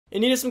You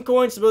needed some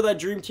coins to build that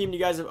dream team you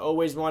guys have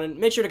always wanted.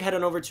 Make sure to head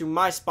on over to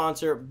my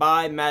sponsor,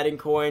 Buy Madden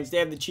Coins. They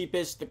have the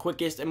cheapest, the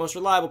quickest, and most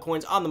reliable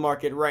coins on the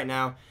market right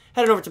now.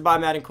 Head on over to Buy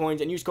Madden Coins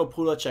and use code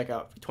Poodle at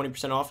checkout for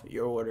 20% off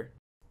your order.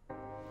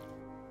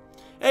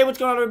 Hey, what's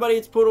going on, everybody?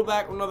 It's Poodle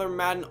back with another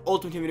Madden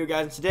Ultimate Team video,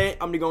 guys. And today, I'm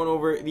going to be going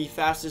over the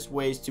fastest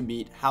ways to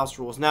beat house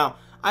rules. Now,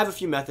 I have a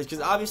few methods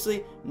because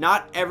obviously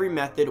not every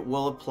method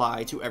will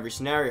apply to every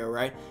scenario,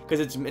 right? Because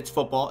it's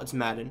football, it's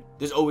Madden.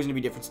 There's always going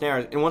to be different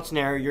scenarios. In one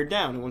scenario, you're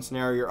down. In one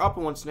scenario, you're up.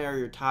 In one scenario,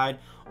 you're tied.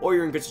 Or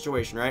you're in a good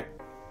situation, right?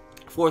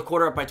 Fourth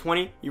quarter, up by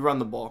 20, you run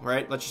the ball,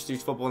 right? Let's just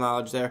use football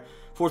knowledge there.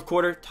 Fourth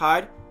quarter,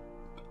 tied,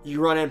 you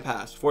run and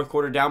pass. Fourth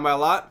quarter, down by a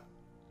lot,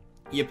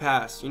 you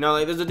pass. You know,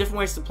 like, there's a different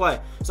ways to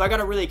play. So I got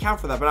to really account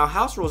for that. But now,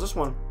 house rules, this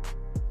one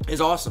is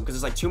awesome because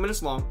it's like 2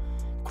 minutes long,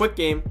 quick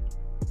game.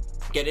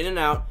 Get in and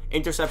out,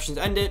 interceptions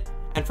end it,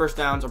 and first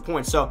downs are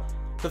points. So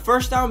the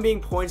first down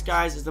being points,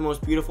 guys, is the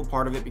most beautiful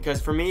part of it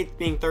because for me,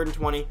 being 3rd and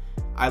 20,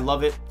 I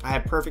love it. I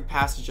have perfect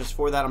passes just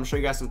for that. I'm going to show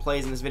you guys some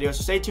plays in this video.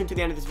 So stay tuned to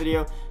the end of this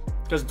video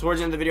because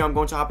towards the end of the video, I'm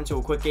going to hop into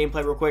a quick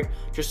gameplay real quick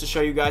just to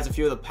show you guys a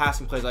few of the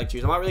passing plays I like to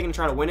use. I'm not really going to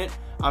try to win it.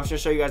 I'm just going to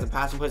show you guys the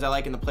passing plays I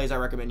like and the plays I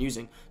recommend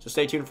using. So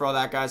stay tuned for all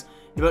that, guys.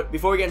 But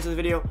before we get into the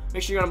video,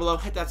 make sure you're down below,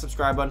 hit that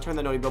subscribe button, turn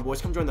that notification bell,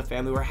 boys. Come join the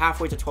family. We're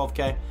halfway to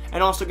 12K.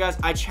 And also, guys,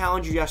 I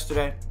challenged you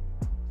yesterday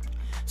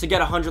to get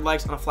 100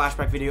 likes on a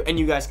flashback video, and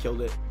you guys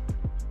killed it.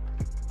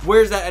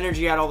 Where's that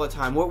energy at all the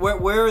time?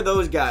 Where are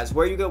those guys?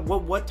 Where you go?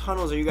 What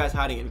tunnels are you guys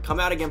hiding in? Come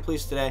out again,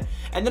 please, today.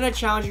 And then I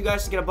challenge you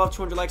guys to get above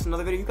 200 likes in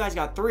another video. You guys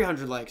got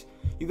 300 likes.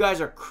 You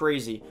guys are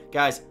crazy,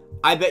 guys.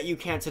 I bet you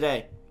can't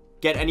today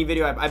get any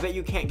video. I bet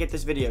you can't get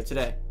this video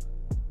today.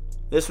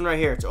 This one right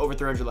here, it's over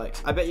 300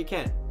 likes. I bet you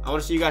can. I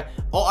want to see you guys.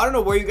 Oh, I don't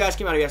know where you guys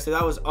came out of yesterday.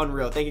 That was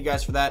unreal. Thank you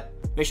guys for that.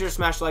 Make sure to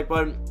smash the like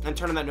button and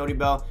turn on that noti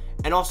bell.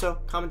 And also,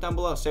 comment down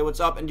below. Say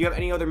what's up. And do you have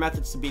any other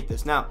methods to beat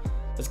this? Now,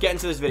 let's get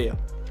into this video.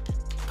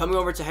 Coming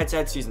over to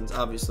head-to-head seasons,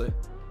 obviously.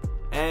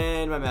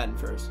 And my Madden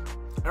first.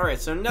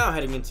 Alright, so now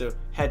heading into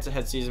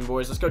head-to-head season,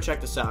 boys. Let's go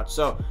check this out.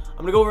 So, I'm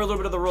going to go over a little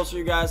bit of the rules for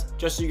you guys,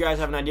 just so you guys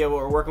have an idea of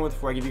what we're working with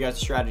before I give you guys the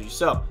strategy.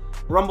 So,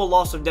 rumble,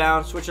 loss of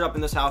down, switch it up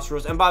in this house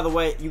rules. And by the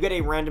way, you get a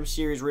random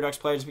series Redux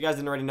players. If you guys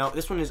didn't already know,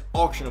 this one is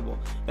auctionable.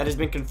 That has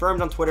been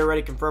confirmed on Twitter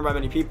already, confirmed by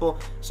many people.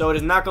 So, it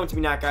is not going to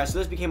be Nat, guys. So,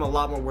 this became a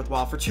lot more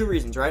worthwhile for 2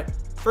 reasons, right?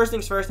 First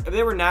things first, if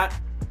they were Nat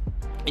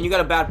and you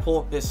got a bad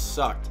pull, this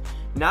sucked.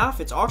 Now,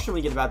 if it's auction,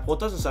 we get a bad pull, it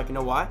doesn't suck. You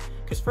know why?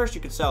 Because first,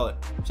 you could sell it.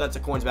 So that's a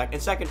coins back.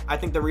 And second, I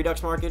think the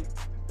Redux market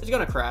is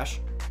going to crash.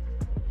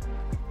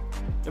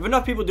 If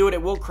enough people do it,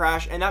 it will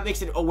crash. And that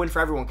makes it a win for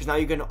everyone. Because now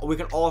we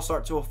can all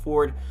start to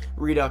afford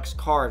Redux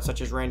cards,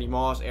 such as Randy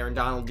Moss, Aaron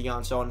Donald,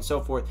 Deion, so on and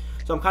so forth.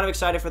 So I'm kind of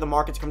excited for the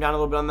market to come down a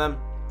little bit on them.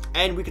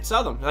 And we could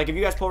sell them. Like, if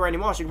you guys pull Randy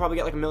Moss, you can probably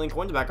get like 1 million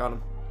coins back on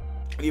him.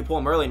 If you pull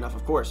him early enough,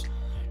 of course.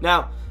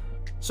 Now,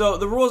 so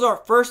the rules are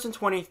 1st and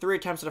 20, 3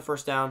 attempts at a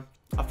first down.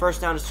 A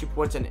first down is 2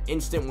 points and an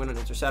instant win on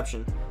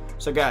interception.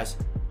 So guys,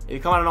 if you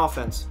come on an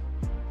offense,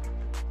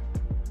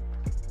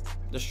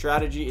 the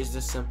strategy is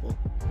this simple.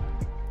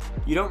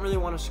 You don't really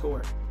want to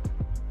score.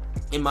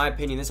 In my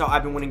opinion, this is how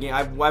I've been winning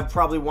games. I've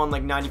probably won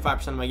like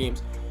 95% of my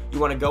games. You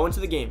want to go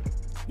into the game.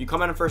 You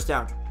come on a first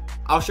down.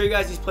 I'll show you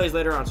guys these plays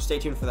later on, so stay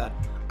tuned for that.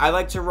 I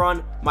like to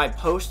run my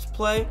post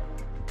play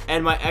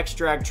and my X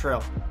drag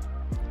trail.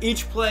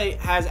 Each play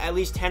has at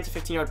least 10 to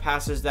 15 yard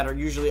passes that are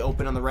usually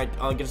open on the right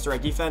against the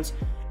right defense.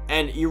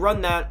 And you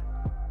run that,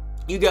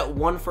 you get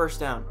 1 first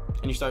down.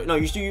 And you start,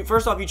 no,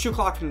 first off, you chew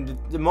clock from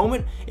the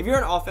moment, if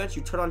you're on offense,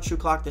 you turn on chew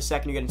clock the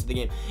second you get into the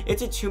game.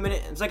 It's a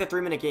 2-minute, it's like a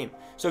 3-minute game.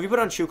 So if you put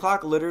on chew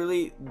clock,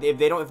 literally,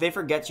 if they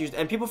forget to use,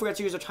 and people forget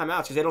to use their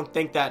timeouts because they don't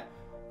think that,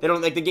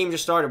 like the game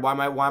just started. Why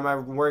am I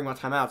worrying about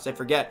timeouts? They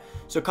forget.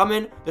 So come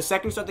in, the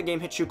second you start the game,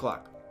 hit chew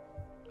clock.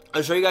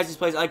 I'll show you guys these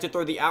plays. I like to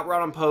throw the out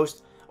route on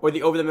post, or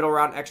the over the middle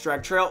route, X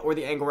drag trail, or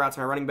the angle route to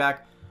my running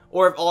back.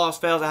 Or if all else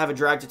fails, I have a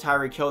drag to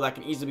Tyreek Hill that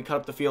can easily cut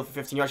up the field for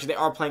 15 yards because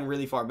they are playing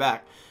really far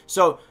back.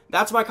 So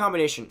that's my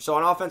combination. So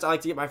on offense, I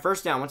like to get my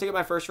first down. Once I get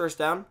my first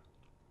down,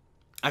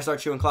 I start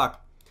chewing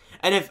clock.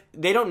 And if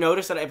they don't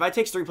notice that, if I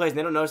take 3 plays and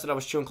they don't notice that I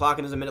was chewing clock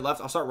and there's a minute left,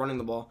 I'll start running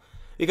the ball.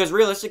 Because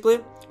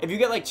realistically, if you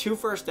get like 2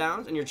 first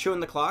downs and you're chewing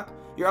the clock,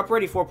 you're up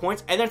already 4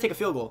 points and then take a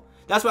field goal.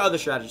 That's my other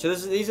strategy. So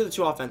these are the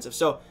 2 offensive.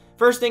 So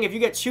first thing, if you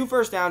get 2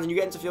 first downs and you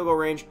get into field goal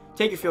range,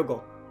 take your field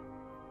goal.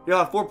 You'll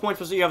have 4 points,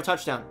 so you have a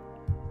touchdown.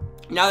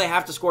 Now they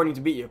have to score and need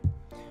to beat you.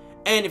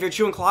 And if you're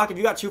chewing clock, if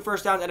you got 2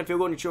 first downs and a field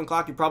goal and you're chewing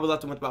clock, you probably left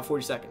them with about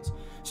 40 seconds.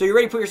 So you're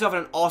ready to put yourself in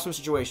an awesome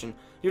situation.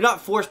 Do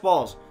not force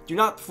balls. Do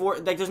not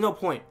force, like, there's no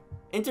point.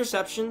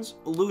 Interceptions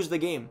lose the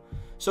game.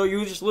 So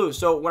you just lose.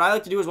 So what I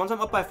like to do is once I'm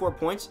up by 4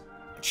 points,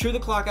 chew the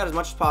clock out as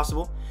much as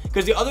possible.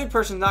 Because the other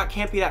person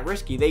can't be that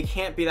risky. They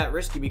can't be that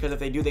risky because if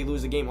they do, they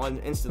lose the game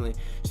instantly.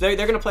 So they're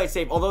going to play it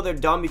safe. Although they're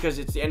dumb because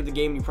it's the end of the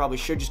game, you probably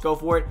should just go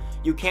for it.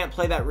 You can't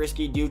play that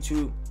risky due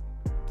to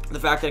the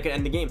fact that it could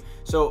end the game.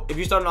 So if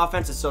you start an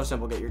offense, it's so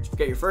simple. Get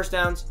your first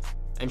downs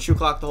and chew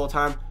clock the whole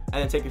time,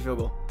 and then take your field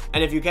goal.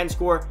 And if you can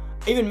score,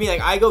 even me,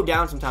 like I go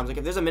down sometimes. Like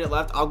if there's a minute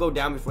left, I'll go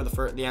down before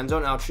the end zone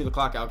and I'll shoot the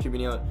clock out, QB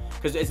kneel it,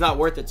 because it's not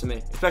worth it to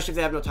me, especially if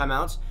they have no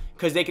timeouts,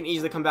 because they can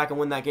easily come back and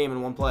win that game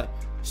in one play.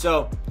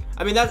 So,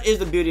 I mean, that is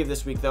the beauty of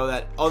this week, though,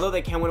 that although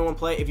they can win in one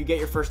play, if you get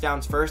your first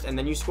downs first and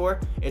then you score,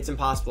 it's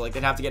impossible. Like,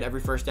 they'd have to get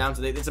every first down,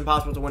 so it's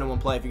impossible to win in one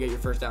play if you get your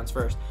first downs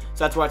first.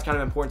 So that's why it's kind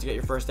of important to get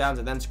your first downs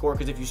and then score,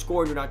 because if you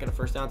score and you're not getting a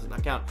first down, it does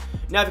not count.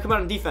 Now, if you come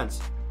out on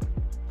defense,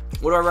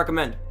 what do I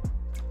recommend?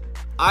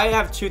 I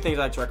have two things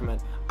I like to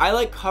recommend. I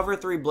like cover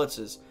 3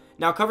 blitzes.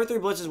 Now, cover 3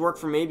 blitzes work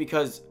for me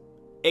because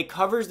it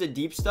covers the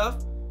deep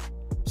stuff.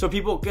 So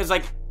people, because,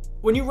 like,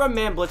 when you run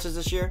man blitzes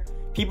this year,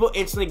 people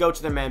instantly go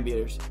to their man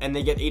beaters, and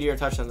they get 80-yard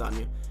touchdowns on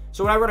you.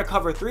 So when I run a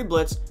cover 3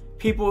 blitz,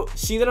 people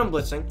see that I'm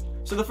blitzing.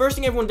 So the first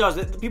thing everyone does,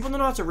 people don't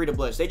know how to read a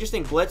blitz. They just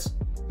think blitz,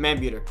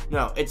 man beater.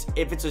 No,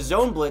 if it's a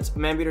zone blitz,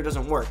 man beater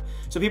doesn't work.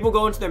 So people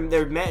go into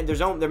their man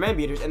beaters,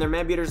 and their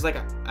man beater is like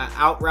an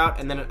out route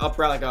and then an up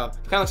route, like kind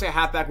of looks like a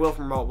halfback wheel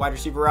from a wide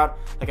receiver route,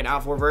 like an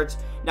out 4 verts.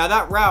 Now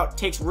that route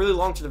takes really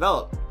long to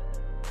develop,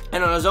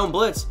 and on a zone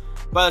blitz,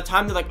 by the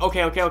time they're like,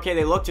 okay,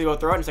 they look to go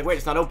throw it, and it's like, wait,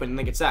 it's not open, and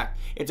they get sacked.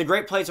 It's a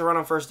great play to run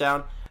on first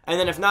down. And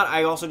then if not,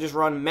 I also just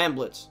run man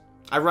blitz.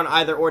 I run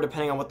either or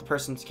depending on what the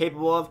person's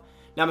capable of.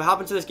 Now I'm going to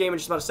hop into this game in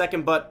just about a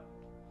second, but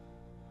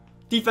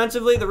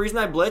defensively, the reason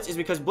I blitz is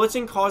because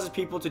blitzing causes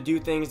people to do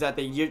things that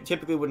they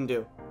typically wouldn't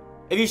do.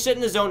 If you sit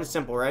in the zone, it's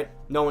simple, right?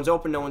 No one's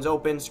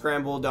open,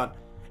 scramble, done.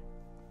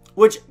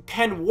 Which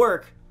can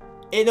work.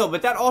 No,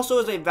 but that also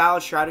is a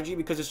valid strategy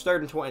because it's 3rd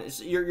and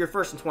 20. You're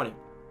 1st and 20.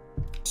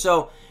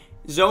 So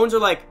zones are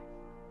like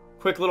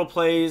quick little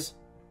plays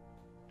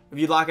if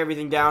you lock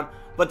everything down.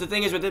 But the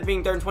thing is, with it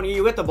being 3rd and 20,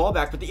 you get the ball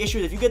back. But the issue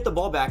is, if you get the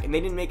ball back and they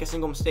didn't make a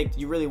single mistake,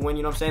 you really win.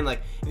 You know what I'm saying?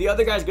 Like, if the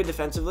other guy's good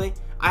defensively,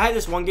 I had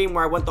this one game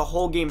where I went the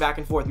whole game back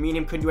and forth. Me and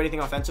him couldn't do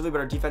anything offensively, but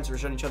our defenses were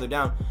shutting each other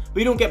down. But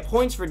you don't get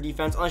points for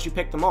defense unless you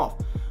pick them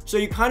off. So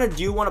you kind of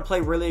do want to play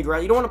really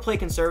aggressive. You don't want to play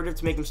conservative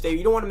to make them stay.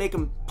 You don't want to make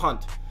them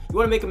punt. You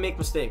want to make them make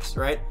mistakes,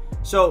 right?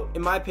 So,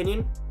 in my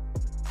opinion,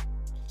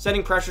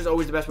 sending pressure is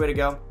always the best way to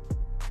go.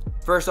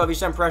 First off, you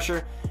send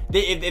pressure.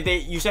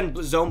 You send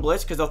zone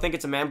blitz because they'll think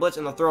it's a man blitz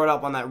and they'll throw it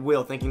up on that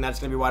wheel thinking that it's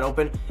gonna be wide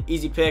open,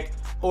 easy pick.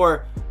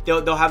 Or they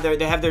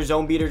have their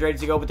zone beaters ready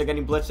to go, but they're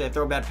getting blitzed. They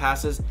throw bad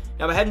passes. Now I'm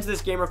gonna head into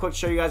this game real quick to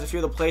show you guys a few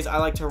of the plays I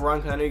like to run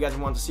because I know you guys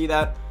want to see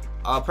that.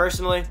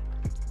 Personally,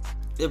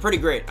 they're pretty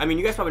great. I mean,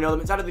 you guys probably know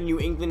them. It's out of the New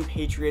England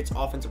Patriots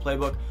offensive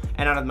playbook,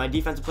 and out of my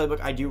defensive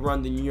playbook, I do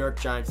run the New York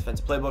Giants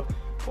defensive playbook.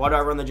 Why do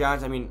I run the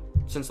Giants? I mean,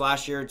 since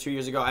last year, 2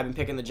 years ago, I've been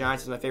picking the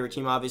Giants as my favorite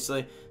team,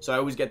 obviously. So I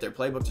always get their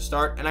playbook to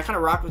start, and I kind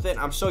of rock with it.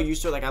 I'm so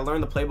used to it. Like, I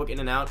learned the playbook in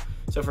and out.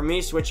 So for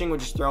me, switching would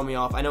just throw me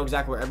off. I know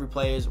exactly where every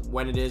play is,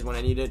 when it is, when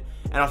I need it.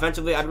 And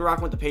offensively, I've been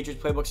rocking with the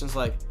Patriots playbook since,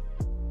 like,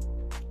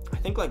 I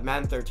think, like,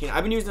 Madden 13.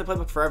 I've been using the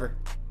playbook forever.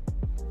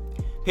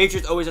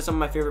 Patriots always have some of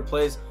my favorite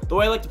plays. The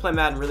way I like to play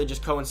Madden really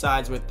just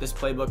coincides with this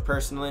playbook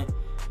personally.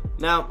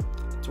 Now,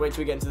 let's wait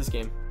till we get into this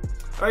game.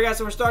 Alright guys,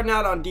 so we're starting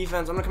out on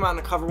defense. I'm going to come out in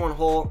a cover 1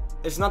 hole.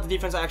 It's not the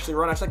defense I actually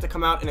run. I just like to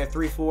come out in a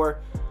 3-4.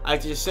 I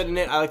like to just sit in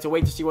it. I like to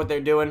wait to see what they're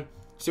doing,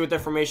 see what their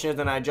formation is,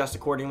 then I adjust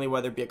accordingly,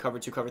 whether it be a cover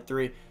 2, cover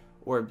 3,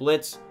 or a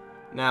blitz.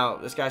 Now,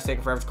 this guy's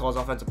taking forever to call his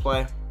offensive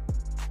play.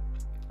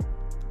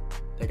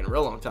 Taking a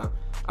real long time.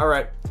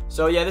 Alright,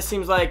 so yeah, this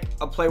seems like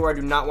a play where I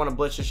do not want to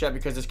blitz just yet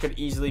because this could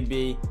easily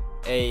be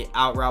a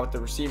out route with the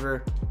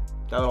receiver.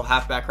 That little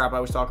halfback crap I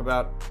always talk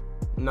about.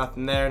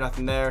 Nothing there,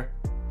 nothing there.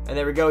 And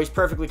there we go. He's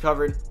perfectly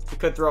covered. He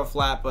could throw it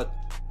flat, but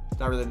it's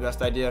not really the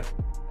best idea.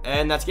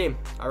 And that's game.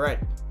 All right.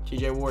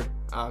 TJ Ward.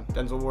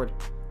 Denzel Ward.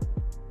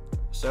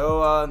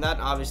 So that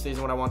obviously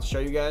isn't what I want to show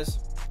you guys.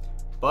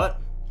 But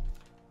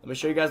let me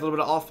show you guys a little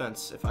bit of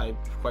offense, if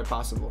quite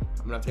possible.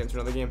 I'm going to have to get into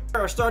another game.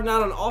 All right, we're starting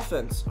out on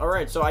offense. All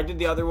right, so I did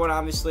the other one,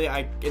 obviously.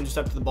 I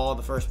intercepted the ball at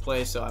the first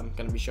play, so I'm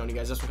going to be showing you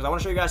guys this one because I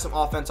want to show you guys some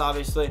offense,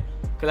 obviously,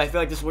 because I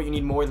feel like this is what you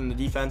need more than the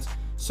defense.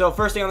 So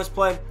first thing on this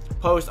play,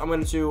 post, I'm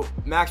going to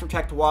max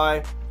protect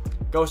Y.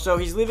 Go, so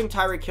he's leaving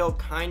Tyreek Hill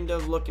kind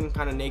of looking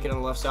kind of naked on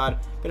the left side.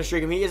 Gonna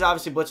streak him. He is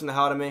obviously blitzing the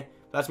hell out of me.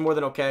 That's more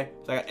than okay.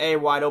 So I got A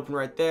wide open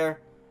right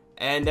there.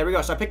 And there we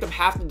go. So I picked up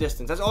half the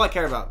distance. That's all I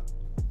care about.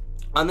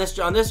 On this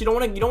you don't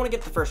want to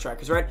get the first try,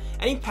 because right,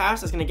 any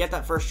pass that's gonna get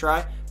that first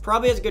try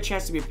probably has a good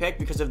chance to be picked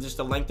because of just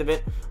the length of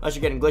it, unless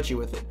you're getting glitchy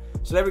with it.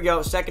 So there we go.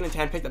 2nd and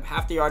 10, picked up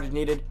half the yardage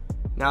needed.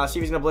 Now let's see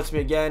if he's gonna blitz me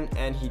again,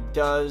 and he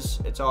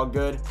does. It's all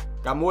good.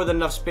 Got more than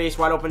enough space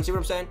wide open. See what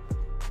I'm saying?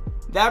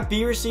 That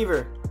B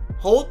receiver,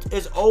 Holt,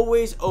 is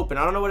always open.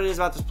 I don't know what it is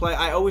about this play.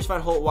 I always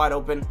find Holt wide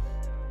open.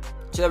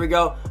 So there we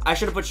go. I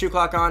should have put shoe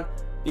clock on,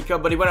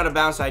 but he went out of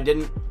bounds, so I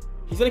didn't.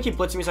 He's going to keep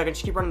blitzing me, so I can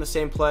just keep running the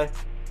same play.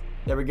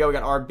 There we go. We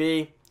got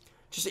RB.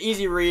 Just an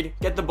easy read.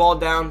 Get the ball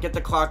down. Get the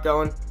clock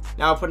going.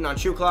 Now I'll put it on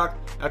shoe clock.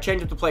 I'll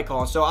change up the play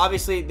call. So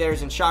obviously,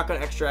 there's in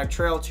shotgun, extract,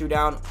 trail, 2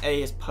 down.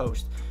 A is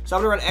post. So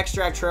I'm going to run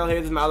extract, trail here.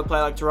 This is my other play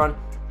I like to run.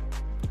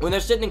 When they're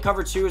sitting in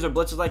cover 2s or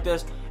blitzes like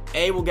this,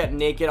 A will get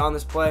naked on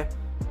this play.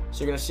 So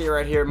you're going to see it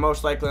right here,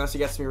 most likely, unless he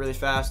gets to me really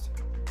fast.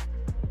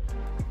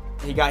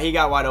 He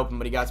got wide open,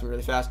 but he got to me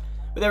really fast.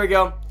 But there we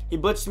go. He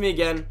blitzed me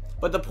again.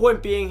 But the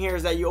point being here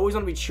is that you always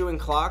want to be chewing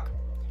clock,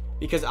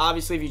 because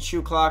obviously if you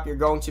chew clock, you're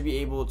going to be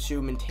able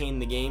to maintain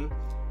the game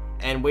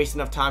and waste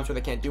enough time so they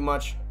can't do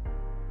much.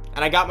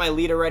 And I got my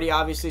lead already,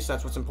 obviously, so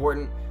that's what's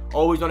important.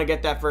 Always want to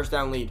get that first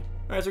down lead.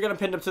 All right, so we're going to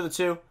pin up to the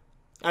 2.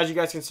 As you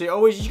guys can see,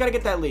 always, you just got to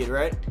get that lead,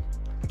 right?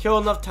 Kill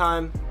enough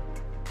time.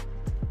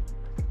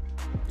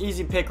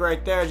 Easy pick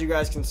right there, as you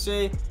guys can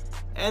see.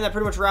 And that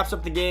pretty much wraps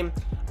up the game.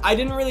 I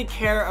didn't really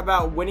care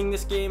about winning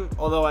this game,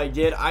 although I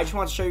did. I just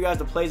want to show you guys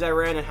the plays I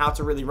ran and how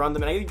to really run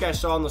them. And I think you guys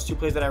saw in those 2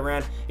 plays that I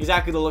ran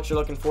exactly the looks you're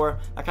looking for.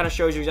 That kind of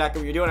shows you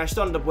exactly what you're doing. I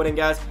still ended up winning,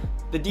 guys.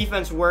 The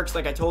defense works,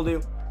 like I told you.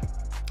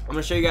 I'm going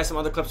to show you guys some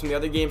other clips from the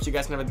other games so you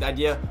guys can have an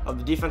idea of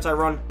the defense I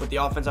run with the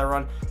offense I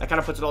run. That kind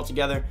of puts it all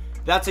together.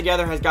 That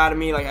together has gotten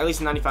me like at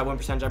least a 95 win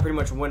percentage. I pretty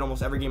much win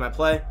almost every game I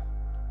play.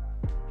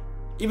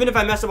 Even if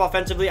I mess up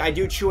offensively, I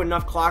do chew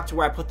enough clock to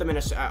where I put them in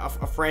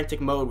a frantic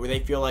mode where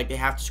they feel like they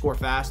have to score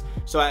fast.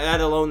 So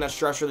that alone, that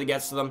stress really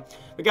gets to them.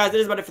 But guys, that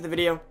is about it for the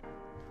video.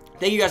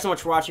 Thank you guys so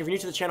much for watching. If you're new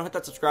to the channel, hit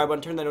that subscribe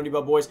button, turn that noty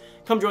bell, boys.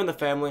 Come join the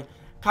family.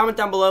 Comment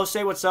down below,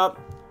 say what's up.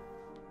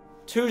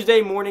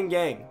 Tuesday morning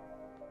gang.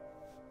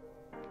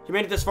 If you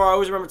made it this far,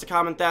 always remember to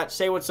comment that,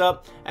 say what's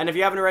up, and if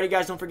you haven't already,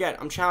 guys, don't forget,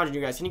 I'm challenging you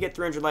guys. Can you get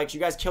 300 likes? You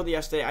guys killed it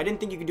yesterday. I didn't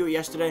think you could do it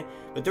yesterday,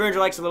 but 300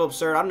 likes is a little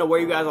absurd. I don't know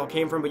where you guys all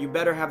came from, but you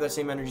better have that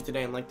same energy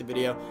today and like the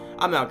video.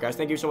 I'm out, guys.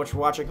 Thank you so much for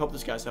watching. I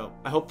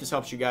hope this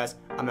helps you guys.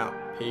 I'm out.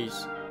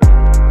 Peace.